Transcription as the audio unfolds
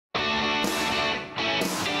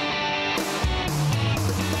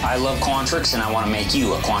I love Quantrix and I want to make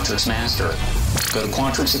you a Quantrix master. Go to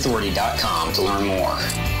QuantrixAuthority.com to learn more.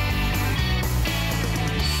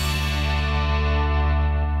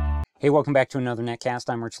 Hey, welcome back to another Netcast.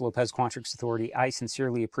 I'm Rich Lopez, Quantrix Authority. I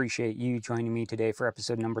sincerely appreciate you joining me today for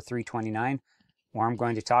episode number 329, where I'm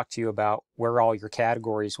going to talk to you about where all your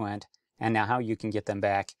categories went and now how you can get them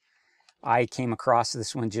back. I came across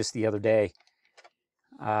this one just the other day.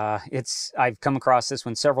 I've come across this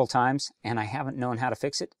one several times and I haven't known how to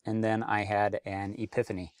fix it, and then I had an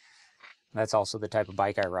epiphany. That's also the type of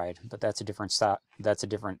bike I ride, but that's a different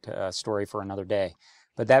story for another day.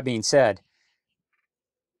 But that being said,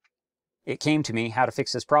 it came to me how to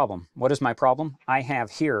fix this problem. What is my problem? I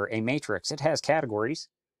have here a matrix. It has categories.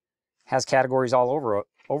 All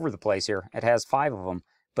over the place here. It has 5 of them,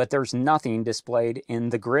 but there's nothing displayed in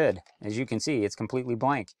the grid. As you can see, it's completely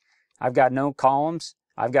blank. I've got no columns.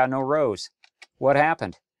 I've got no rows. What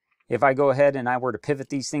happened? If I go ahead and I were to pivot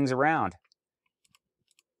these things around,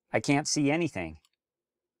 I can't see anything.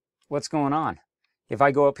 What's going on? If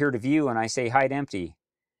I go up here to view and I say hide empty,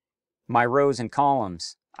 my rows and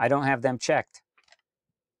columns, I don't have them checked.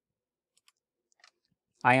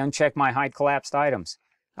 I uncheck my hide collapsed items.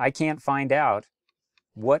 I can't find out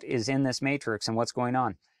what is in this matrix and what's going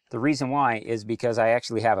on. The reason why is because I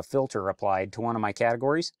actually have a filter applied to one of my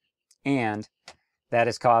categories, and that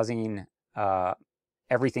is causing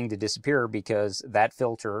everything to disappear because that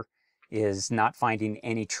filter is not finding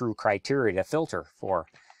any true criteria to filter for.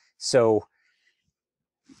 So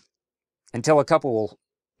until a couple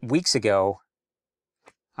weeks ago,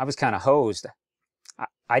 I was kind of hosed.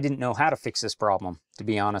 I didn't know how to fix this problem, to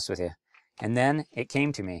be honest with you. And then it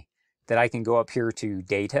came to me that I can go up here to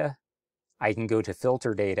data, I can go to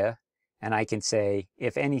filter data, and I can say,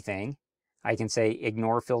 if anything, I can say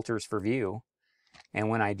ignore filters for view. And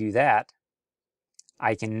when I do that,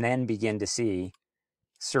 I can then begin to see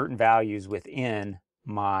certain values within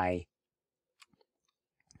my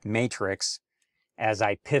matrix as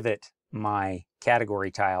I pivot my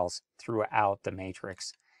category tiles throughout the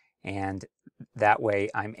matrix. And that way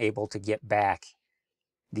I'm able to get back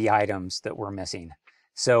the items that were missing.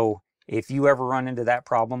 So if you ever run into that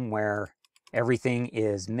problem where everything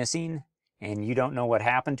is missing and you don't know what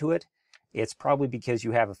happened to it, it's probably because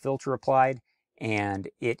you have a filter applied and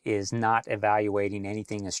it is not evaluating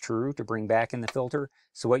anything as true to bring back in the filter.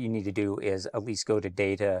 So what you need to do is at least go to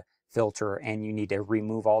data, filter, and you need to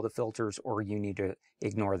remove all the filters, or you need to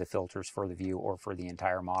ignore the filters for the view or for the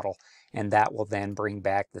entire model. And that will then bring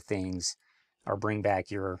back the things, or bring back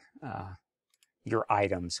your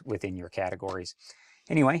items within your categories.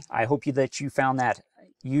 Anyway, I hope that you found that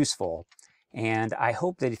useful. And I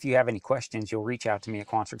hope that if you have any questions, you'll reach out to me at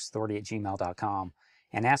quantrixauthority@gmail.com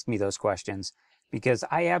and ask me those questions, because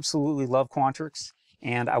I absolutely love Quantrix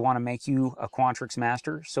and I want to make you a Quantrix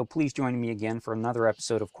master. So please join me again for another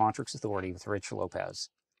episode of Quantrix Authority with Rich Lopez.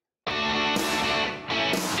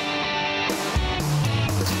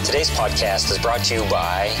 Today's podcast is brought to you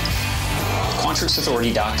by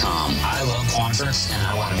QuantrixAuthority.com. I love Quantrix and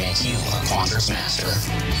I want to make you a Quantrix master.